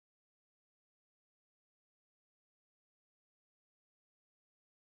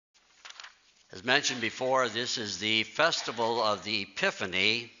As mentioned before, this is the festival of the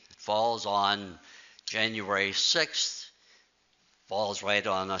Epiphany. It falls on January 6th, falls right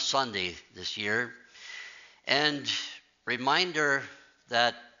on a Sunday this year. And reminder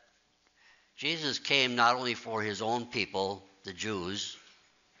that Jesus came not only for his own people, the Jews,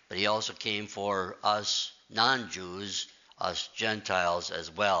 but he also came for us non-Jews, us Gentiles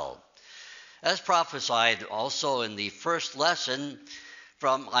as well. As prophesied also in the first lesson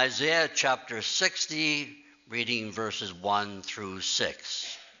from Isaiah chapter 60, reading verses 1 through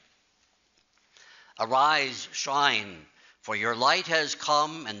 6. Arise, shine, for your light has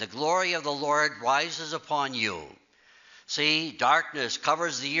come, and the glory of the Lord rises upon you. See, darkness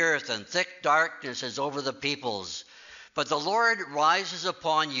covers the earth, and thick darkness is over the peoples. But the Lord rises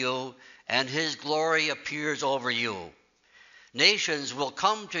upon you, and his glory appears over you. Nations will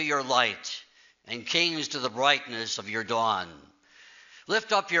come to your light, and kings to the brightness of your dawn.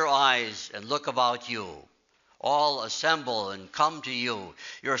 Lift up your eyes and look about you. All assemble and come to you.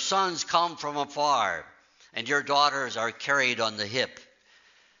 Your sons come from afar, and your daughters are carried on the hip.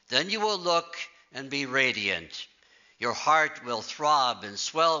 Then you will look and be radiant. Your heart will throb and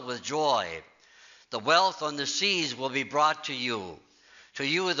swell with joy. The wealth on the seas will be brought to you. To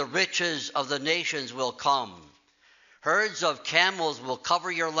you the riches of the nations will come. Herds of camels will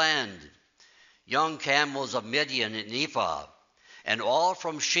cover your land. Young camels of Midian and Ephah. And all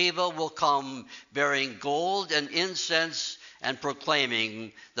from Sheba will come, bearing gold and incense and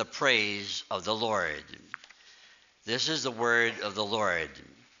proclaiming the praise of the Lord. This is the word of the Lord.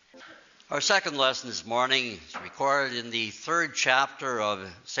 Our second lesson this morning is recorded in the 3rd chapter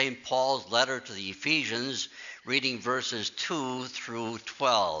of St. Paul's letter to the Ephesians, reading verses 2 through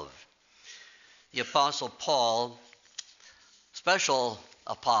 12. The Apostle Paul, special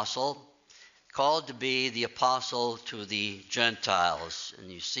apostle, called to be the apostle to the Gentiles,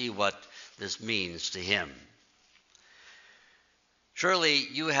 and you see what this means to him. Surely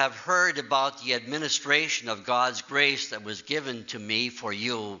you have heard about the administration of God's grace that was given to me for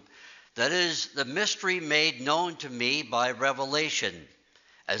you, that is, the mystery made known to me by revelation,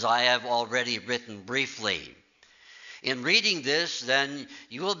 as I have already written briefly. In reading this, then,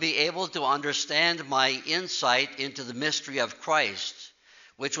 you will be able to understand my insight into the mystery of Christ,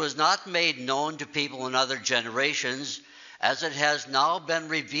 which was not made known to people in other generations, as it has now been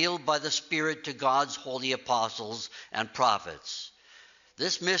revealed by the Spirit to God's holy apostles and prophets.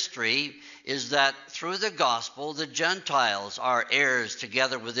 This mystery is that through the gospel the Gentiles are heirs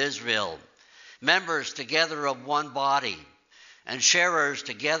together with Israel, members together of one body, and sharers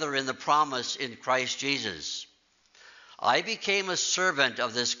together in the promise in Christ Jesus. I became a servant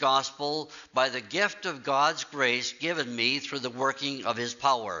of this gospel by the gift of God's grace given me through the working of his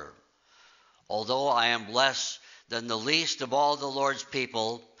power. Although I am less than the least of all the Lord's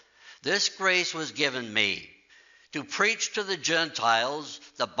people, this grace was given me to preach to the Gentiles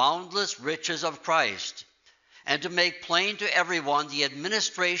the boundless riches of Christ, and to make plain to everyone the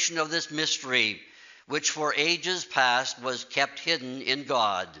administration of this mystery, which for ages past was kept hidden in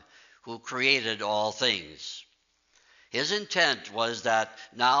God, who created all things. His intent was that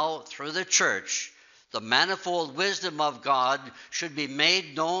now, through the church, the manifold wisdom of God should be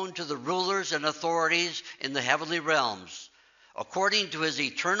made known to the rulers and authorities in the heavenly realms, according to his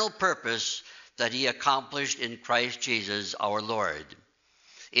eternal purpose that he accomplished in Christ Jesus our Lord.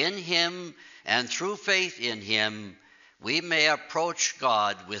 In him and through faith in him, we may approach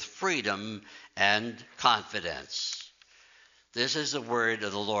God with freedom and confidence. This is the word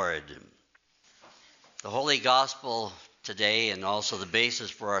of the Lord. The Holy Gospel today, and also the basis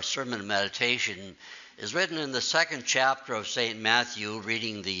for our sermon meditation, is written in the 2nd chapter of St. Matthew,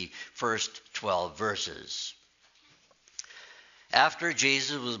 reading the first 12 verses. After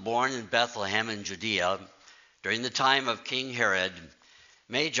Jesus was born in Bethlehem in Judea, during the time of King Herod,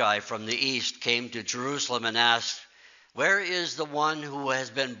 Magi from the east came to Jerusalem and asked, "Where is the one who has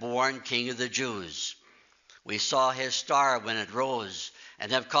been born King of the Jews? We saw his star when it rose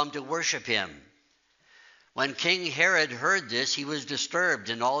and have come to worship him." When King Herod heard this, he was disturbed,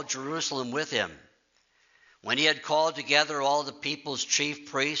 and all Jerusalem with him. When he had called together all the people's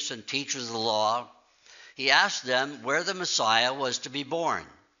chief priests and teachers of the law, he asked them where the Messiah was to be born.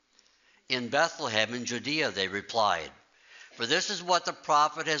 "In Bethlehem in Judea," they replied. "For this is what the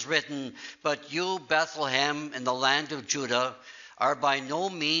prophet has written, but you, Bethlehem, in the land of Judah, are by no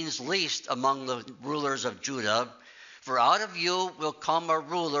means least among the rulers of Judah, for out of you will come a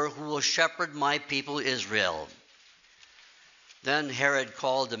ruler who will shepherd my people Israel." Then Herod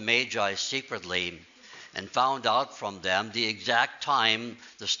called the Magi secretly and found out from them the exact time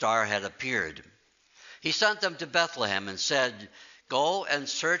the star had appeared. He sent them to Bethlehem and said, Go and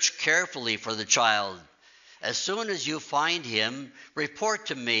search carefully for the child. As soon as you find him, report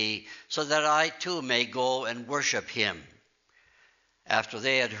to me so that I too may go and worship him." After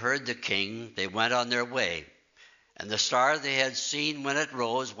they had heard the king, they went on their way. And the star they had seen when it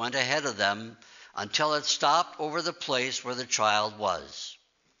rose went ahead of them until it stopped over the place where the child was.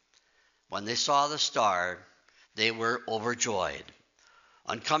 When they saw the star, they were overjoyed.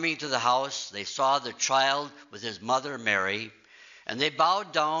 On coming to the house, they saw the child with his mother Mary, and they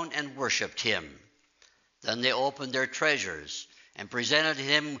bowed down and worshipped him. Then they opened their treasures and presented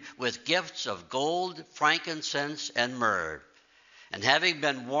him with gifts of gold, frankincense, and myrrh. And having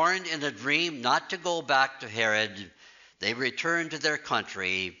been warned in a dream not to go back to Herod, they returned to their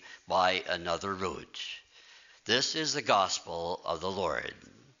country by another route. This is the gospel of the Lord.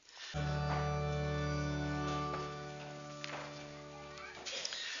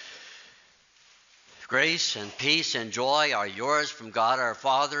 Grace and peace and joy are yours from God our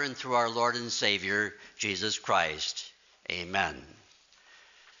Father and through our Lord and Savior, Jesus Christ. Amen.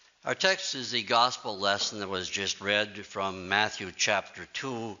 Our text is the gospel lesson that was just read from Matthew chapter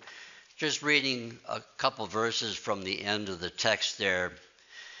 2, just reading a couple verses from the end of the text there.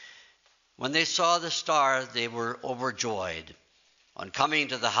 When they saw the star, they were overjoyed. On coming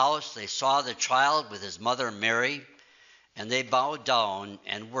to the house, they saw the child with his mother Mary, and they bowed down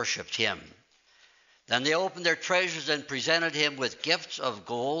and worshipped him. Then they opened their treasures and presented him with gifts of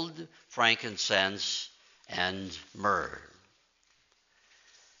gold, frankincense, and myrrh.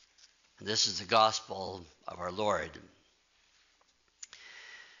 And this is the gospel of our Lord.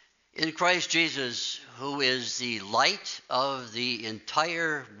 In Christ Jesus, who is the light of the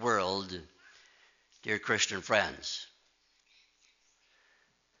entire world, dear Christian friends,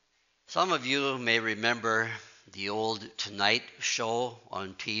 some of you may remember the old Tonight Show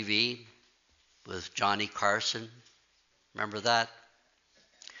on TV with Johnny Carson. Remember that?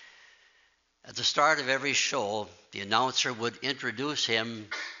 At the start of every show, the announcer would introduce him.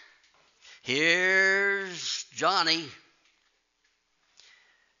 "Here's Johnny."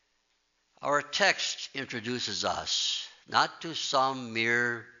 Our text introduces us not to some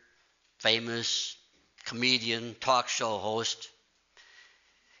mere famous comedian, talk show host.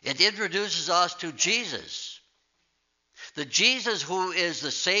 It introduces us to Jesus. The Jesus who is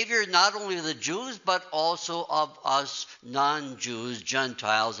the Savior not only of the Jews, but also of us non-Jews,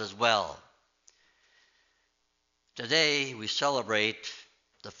 Gentiles as well. Today we celebrate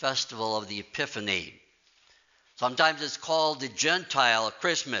the festival of the Epiphany. Sometimes it's called the Gentile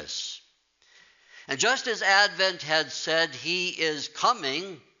Christmas. And just as Advent had said he is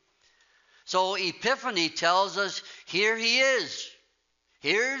coming, so Epiphany tells us here he is.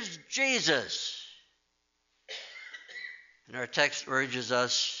 Here's Jesus. And our text urges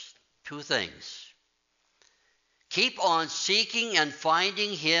us two things. Keep on seeking and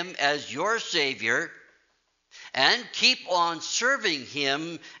finding him as your Savior, and keep on serving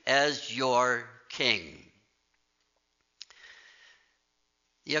him as your King.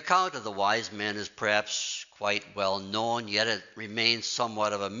 The account of the wise men is perhaps quite well known, yet it remains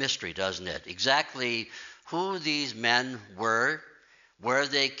somewhat of a mystery, doesn't it? Exactly who these men were, where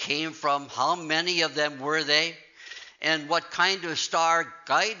they came from, how many of them were they, and what kind of star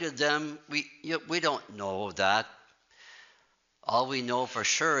guided them, we don't know that. All we know for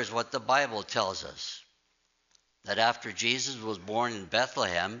sure is what the Bible tells us, that after Jesus was born in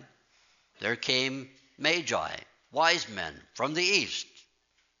Bethlehem, there came Magi, wise men from the east.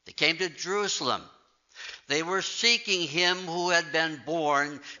 They came to Jerusalem. They were seeking him who had been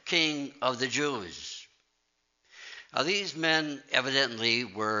born King of the Jews. Now, these men evidently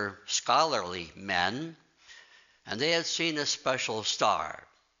were scholarly men, and they had seen a special star.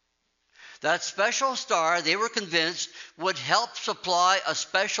 That special star, they were convinced, would help supply a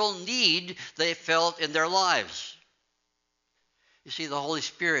special need they felt in their lives. You see, the Holy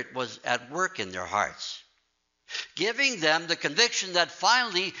Spirit was at work in their hearts, giving them the conviction that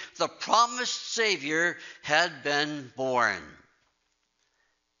finally the promised Savior had been born.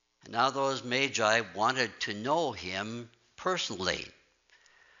 And now those Magi wanted to know him personally.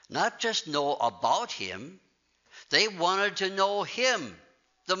 Not just know about him, they wanted to know him,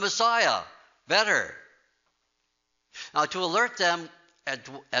 the Messiah, better. Now, to alert them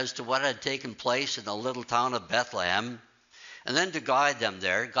as to what had taken place in the little town of Bethlehem, and then to guide them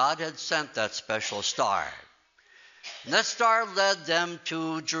there, God had sent that special star. And that star led them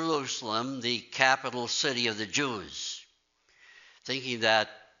to Jerusalem, the capital city of the Jews, thinking that,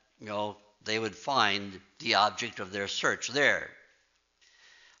 they would find the object of their search there.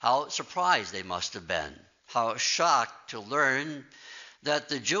 How surprised they must have been. How shocked to learn that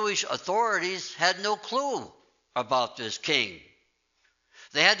the Jewish authorities had no clue about this king,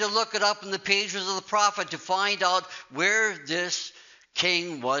 They had to look it up in the pages of the prophet to find out where this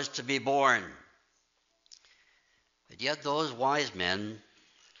king was to be born. But yet those wise men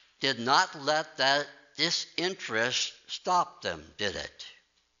did not let this interest stop them, did it?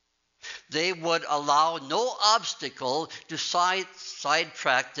 They would allow no obstacle to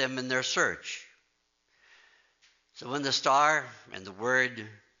sidetrack them in their search. So when the star and the word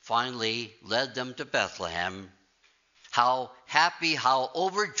finally led them to Bethlehem, how happy, how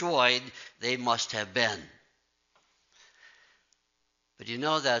overjoyed they must have been. But you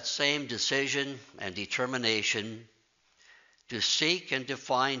know, that same decision and determination to seek and to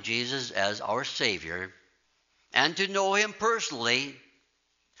find Jesus as our Savior and to know Him personally,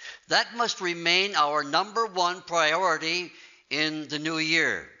 that must remain our number one priority in the new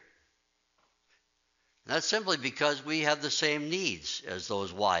year. That's simply because we have the same needs as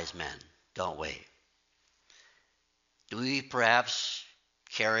those wise men, don't we? Do we perhaps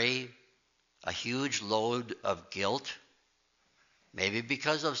carry a huge load of guilt, maybe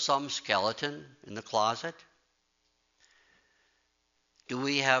because of some skeleton in the closet? Do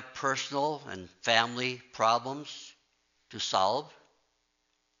we have personal and family problems to solve?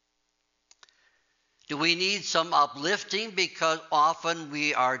 Do we need some uplifting because often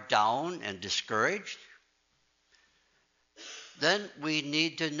we are down and discouraged? Then we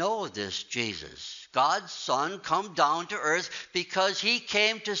need to know this Jesus, God's Son, come down to earth because He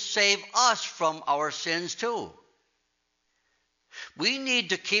came to save us from our sins too. We need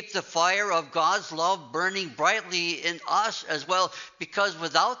to keep the fire of God's love burning brightly in us as well, because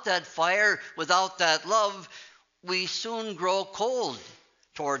without that fire, without that love, we soon grow cold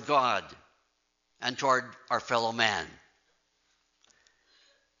toward God and toward our fellow man.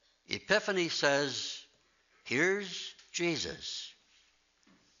 Epiphany says, here's Jesus.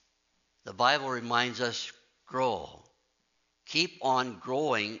 The Bible reminds us, grow. Keep on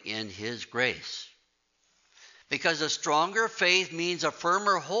growing in His grace. Because a stronger faith means a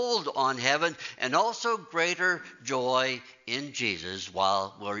firmer hold on heaven and also greater joy in Jesus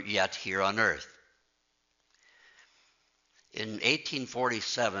while we're yet here on earth. In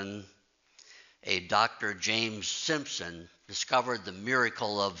 1847, a Dr. James Simpson discovered the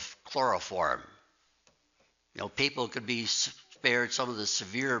miracle of chloroform. People could be spared some of the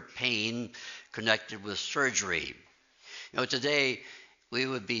severe pain connected with surgery. Today we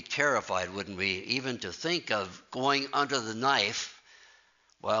would be terrified, wouldn't we, even to think of going under the knife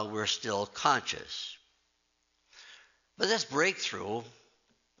while we're still conscious. But this breakthrough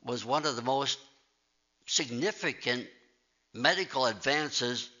was one of the most significant medical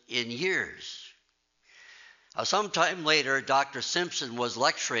advances in years. Sometime later, Dr. Simpson was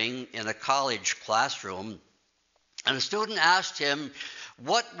lecturing in a college classroom, and a student asked him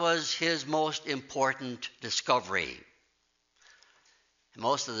what was his most important discovery.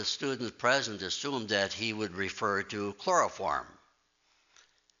 Most of the students present assumed that he would refer to chloroform.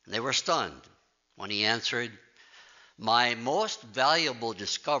 They were stunned when he answered, "My most valuable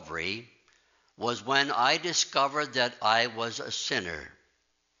discovery was when I discovered that I was a sinner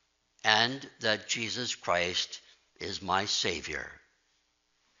and that Jesus Christ is my Savior."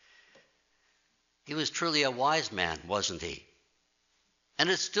 He was truly a wise man, wasn't he? And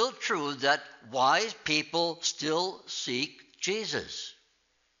it's still true that wise people still seek Jesus.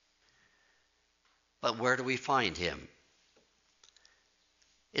 But where do we find Him?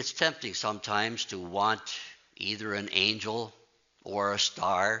 It's tempting sometimes to want either an angel or a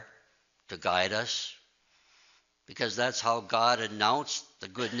star to guide us, because that's how God announced the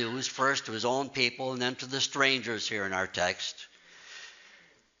good news first to His own people and then to the strangers here in our text.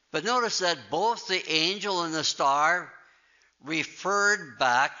 But notice that both the angel and the star referred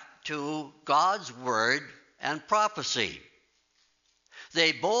back to God's word and prophecy.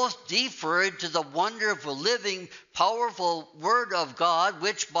 They both deferred to the wonderful, living, powerful Word of God,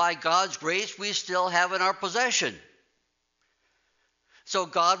 which by God's grace we still have in our possession. So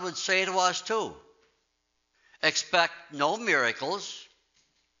God would say to us too, expect no miracles,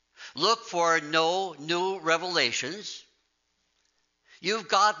 look for no new revelations. You've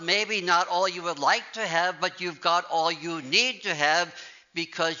got maybe not all you would like to have, but you've got all you need to have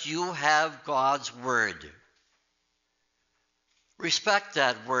because you have God's Word. Respect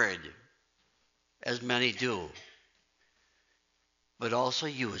that word, as many do, but also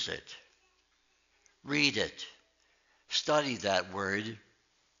use it. Read it. Study that word,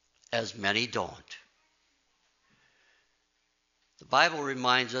 as many don't. The Bible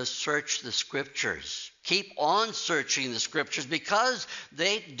reminds us, search the Scriptures. Keep on searching the Scriptures because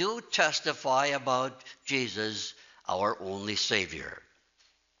they do testify about Jesus, our only Savior.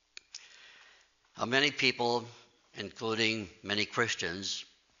 How many people including many Christians,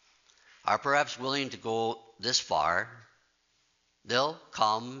 are perhaps willing to go this far. They'll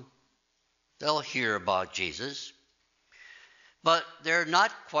come, they'll hear about Jesus, but they're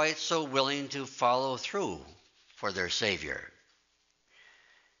not quite so willing to follow through for their Savior.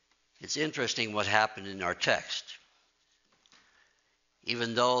 It's interesting what happened in our text.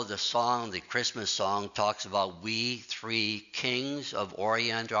 Even though the Christmas song talks about we three kings of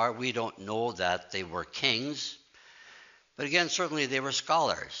Orient are, we don't know that they were kings. But again, certainly they were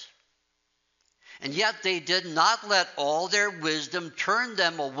scholars. And yet they did not let all their wisdom turn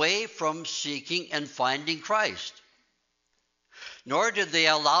them away from seeking and finding Christ. Nor did they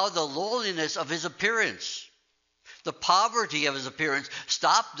allow the lowliness of his appearance, the poverty of his appearance,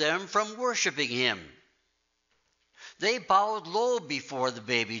 stop them from worshiping him. They bowed low before the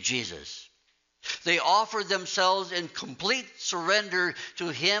baby Jesus. They offered themselves in complete surrender to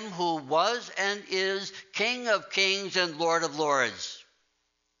him who was and is King of kings and Lord of lords.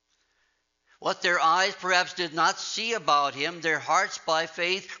 What their eyes perhaps did not see about him, their hearts by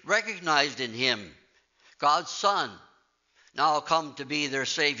faith recognized in him, God's Son, now come to be their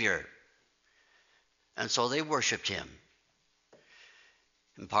Savior. And so they worshiped him.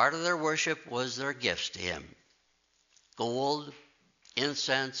 And part of their worship was their gifts to him. Gold,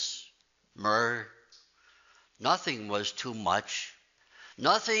 incense, myrrh. Nothing was too much,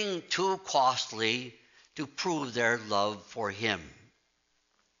 nothing too costly to prove their love for him.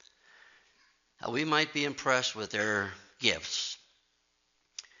 Now, we might be impressed with their gifts,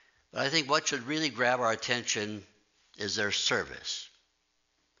 but I think what should really grab our attention is their service.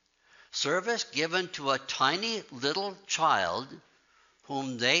 Service given to a tiny little child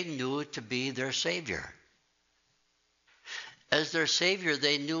whom they knew to be their Savior. As their Savior,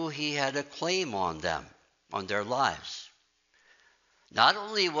 they knew he had a claim on them, on their lives. Not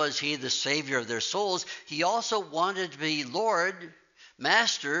only was he the Savior of their souls, he also wanted to be Lord,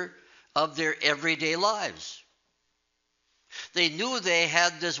 Master of their everyday lives. They knew they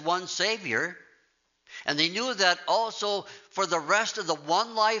had this one Savior, and they knew that also for the rest of the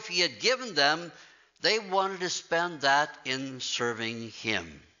one life he had given them, they wanted to spend that in serving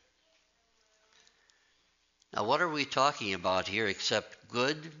him. Now, what are we talking about here except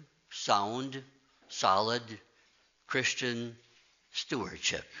good, sound, solid Christian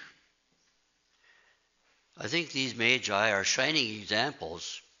stewardship? I think these magi are shining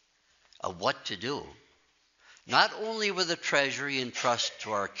examples of what to do, not only with the treasury entrusted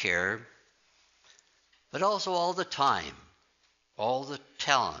to our care, but also all the time, all the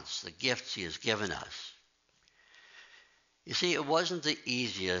talents, the gifts he has given us. You see, it wasn't the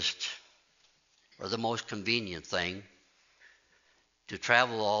easiest or the most convenient thing to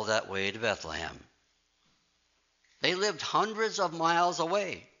travel all that way to Bethlehem. They lived hundreds of miles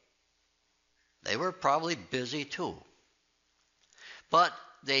away. They were probably busy too. But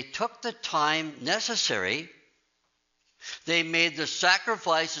they took the time necessary. They made the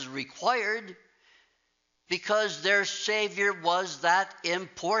sacrifices required because their Savior was that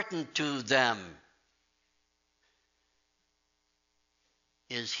important to them.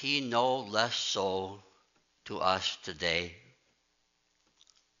 Is he no less so to us today?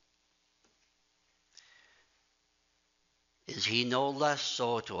 Is he no less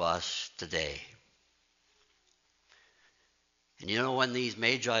so to us today? And you know, when these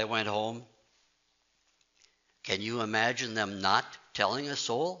magi went home, can you imagine them not telling a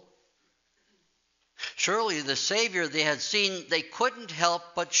soul? Surely the Savior they had seen, they couldn't help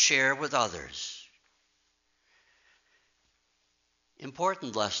but share with others.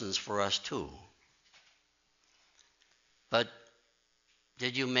 Important lessons for us too. But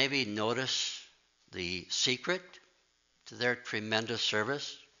did you maybe notice the secret to their tremendous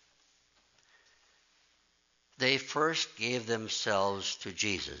service? They first gave themselves to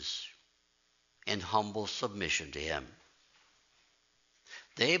Jesus in humble submission to him.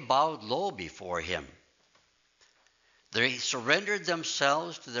 They bowed low before him. They surrendered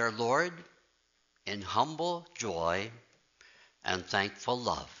themselves to their Lord in humble joy and thankful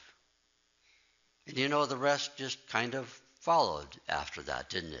love. And you know, the rest just kind of followed after that,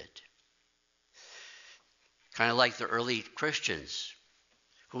 didn't it? Kind of like the early Christians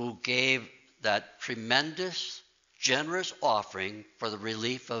who gave that tremendous, generous offering for the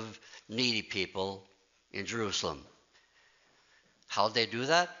relief of needy people in Jerusalem. How'd they do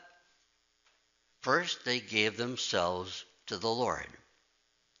that? First, they gave themselves to the Lord.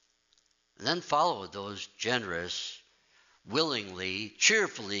 And then followed those generous, willingly,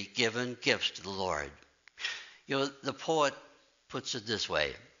 cheerfully given gifts to the Lord. You know, the poet puts it this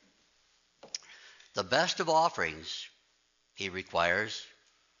way. The best of offerings, he requires,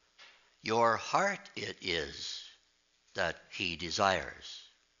 your heart it is that he desires.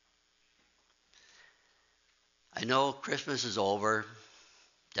 I know Christmas is over.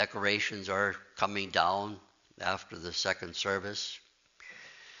 Decorations are coming down after the second service.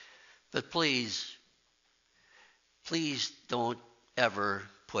 But please don't ever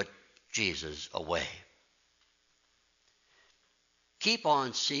put Jesus away. Keep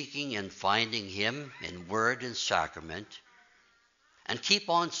on seeking and finding him in word and sacrament, and keep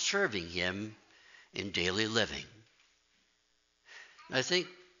on serving him in daily living. I think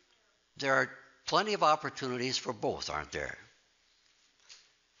there are plenty of opportunities for both, aren't there?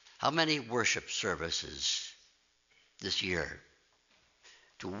 How many worship services this year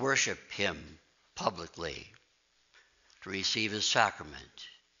to worship him publicly, to receive his sacrament?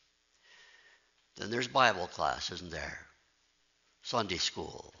 Then there's Bible class, isn't there? Sunday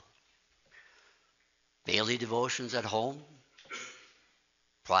school. Daily devotions at home,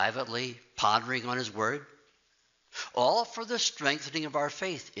 privately pondering on his word, all for the strengthening of our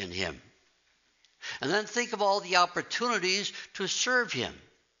faith in him. And then think of all the opportunities to serve him,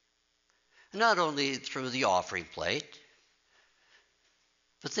 not only through the offering plate,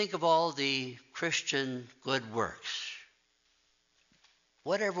 but think of all the Christian good works.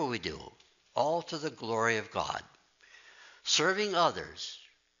 Whatever we do, all to the glory of God. Serving others,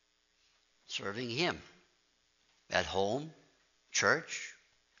 serving him at home, church,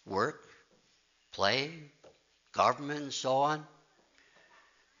 work, play, government, and so on.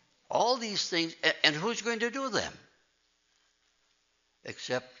 All these things, and who's going to do them?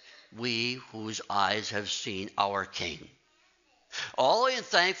 Except we whose eyes have seen our King. All in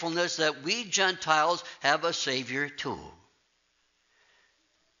thankfulness that we Gentiles have a Savior too.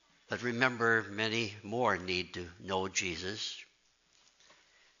 But remember, many more need to know Jesus.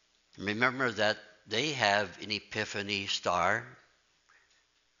 Remember that they have an epiphany star,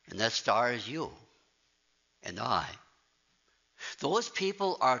 and that star is you and I. Those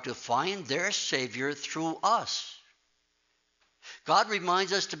people are to find their Savior through us. God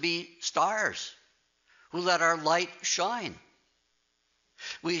reminds us to be stars who let our light shine.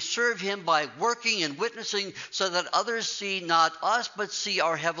 We serve him by working and witnessing so that others see not us, but see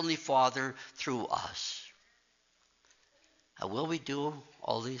our Heavenly Father through us. Will we do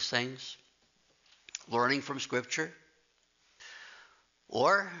all these things? Learning from Scripture?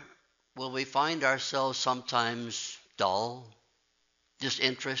 Or will we find ourselves sometimes dull,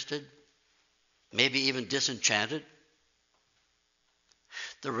 disinterested, maybe even disenchanted?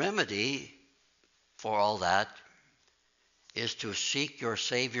 The remedy for all that is to seek your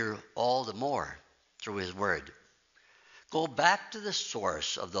Savior all the more through his word. Go back to the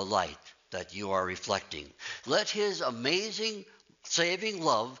source of the light that you are reflecting. Let his amazing saving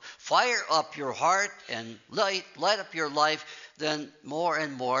love fire up your heart and light up your life. Then more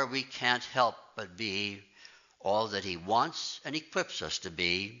and more we can't help but be all that he wants and equips us to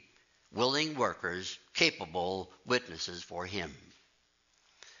be, willing workers, capable witnesses for him.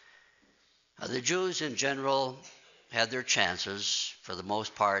 The Jews in general had their chances. For the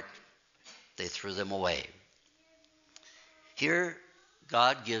most part, they threw them away. Here,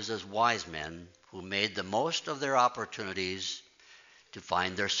 God gives us wise men who made the most of their opportunities to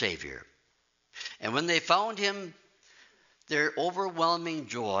find their Savior. And when they found him, their overwhelming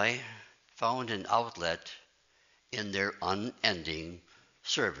joy found an outlet in their unending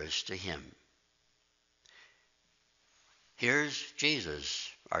service to him. Here's Jesus,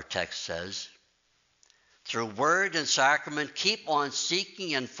 our text says. Through word and sacrament, keep on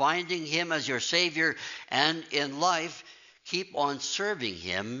seeking and finding him as your Savior, and in life, keep on serving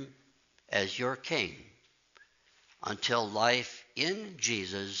him as your King, until life in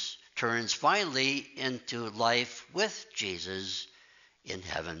Jesus turns finally into life with Jesus in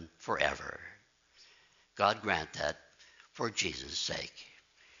heaven forever. God grant that for Jesus' sake.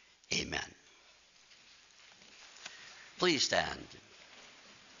 Amen. Please stand.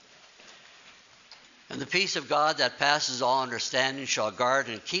 And the peace of God that passes all understanding shall guard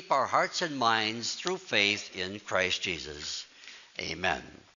and keep our hearts and minds through faith in Christ Jesus. Amen.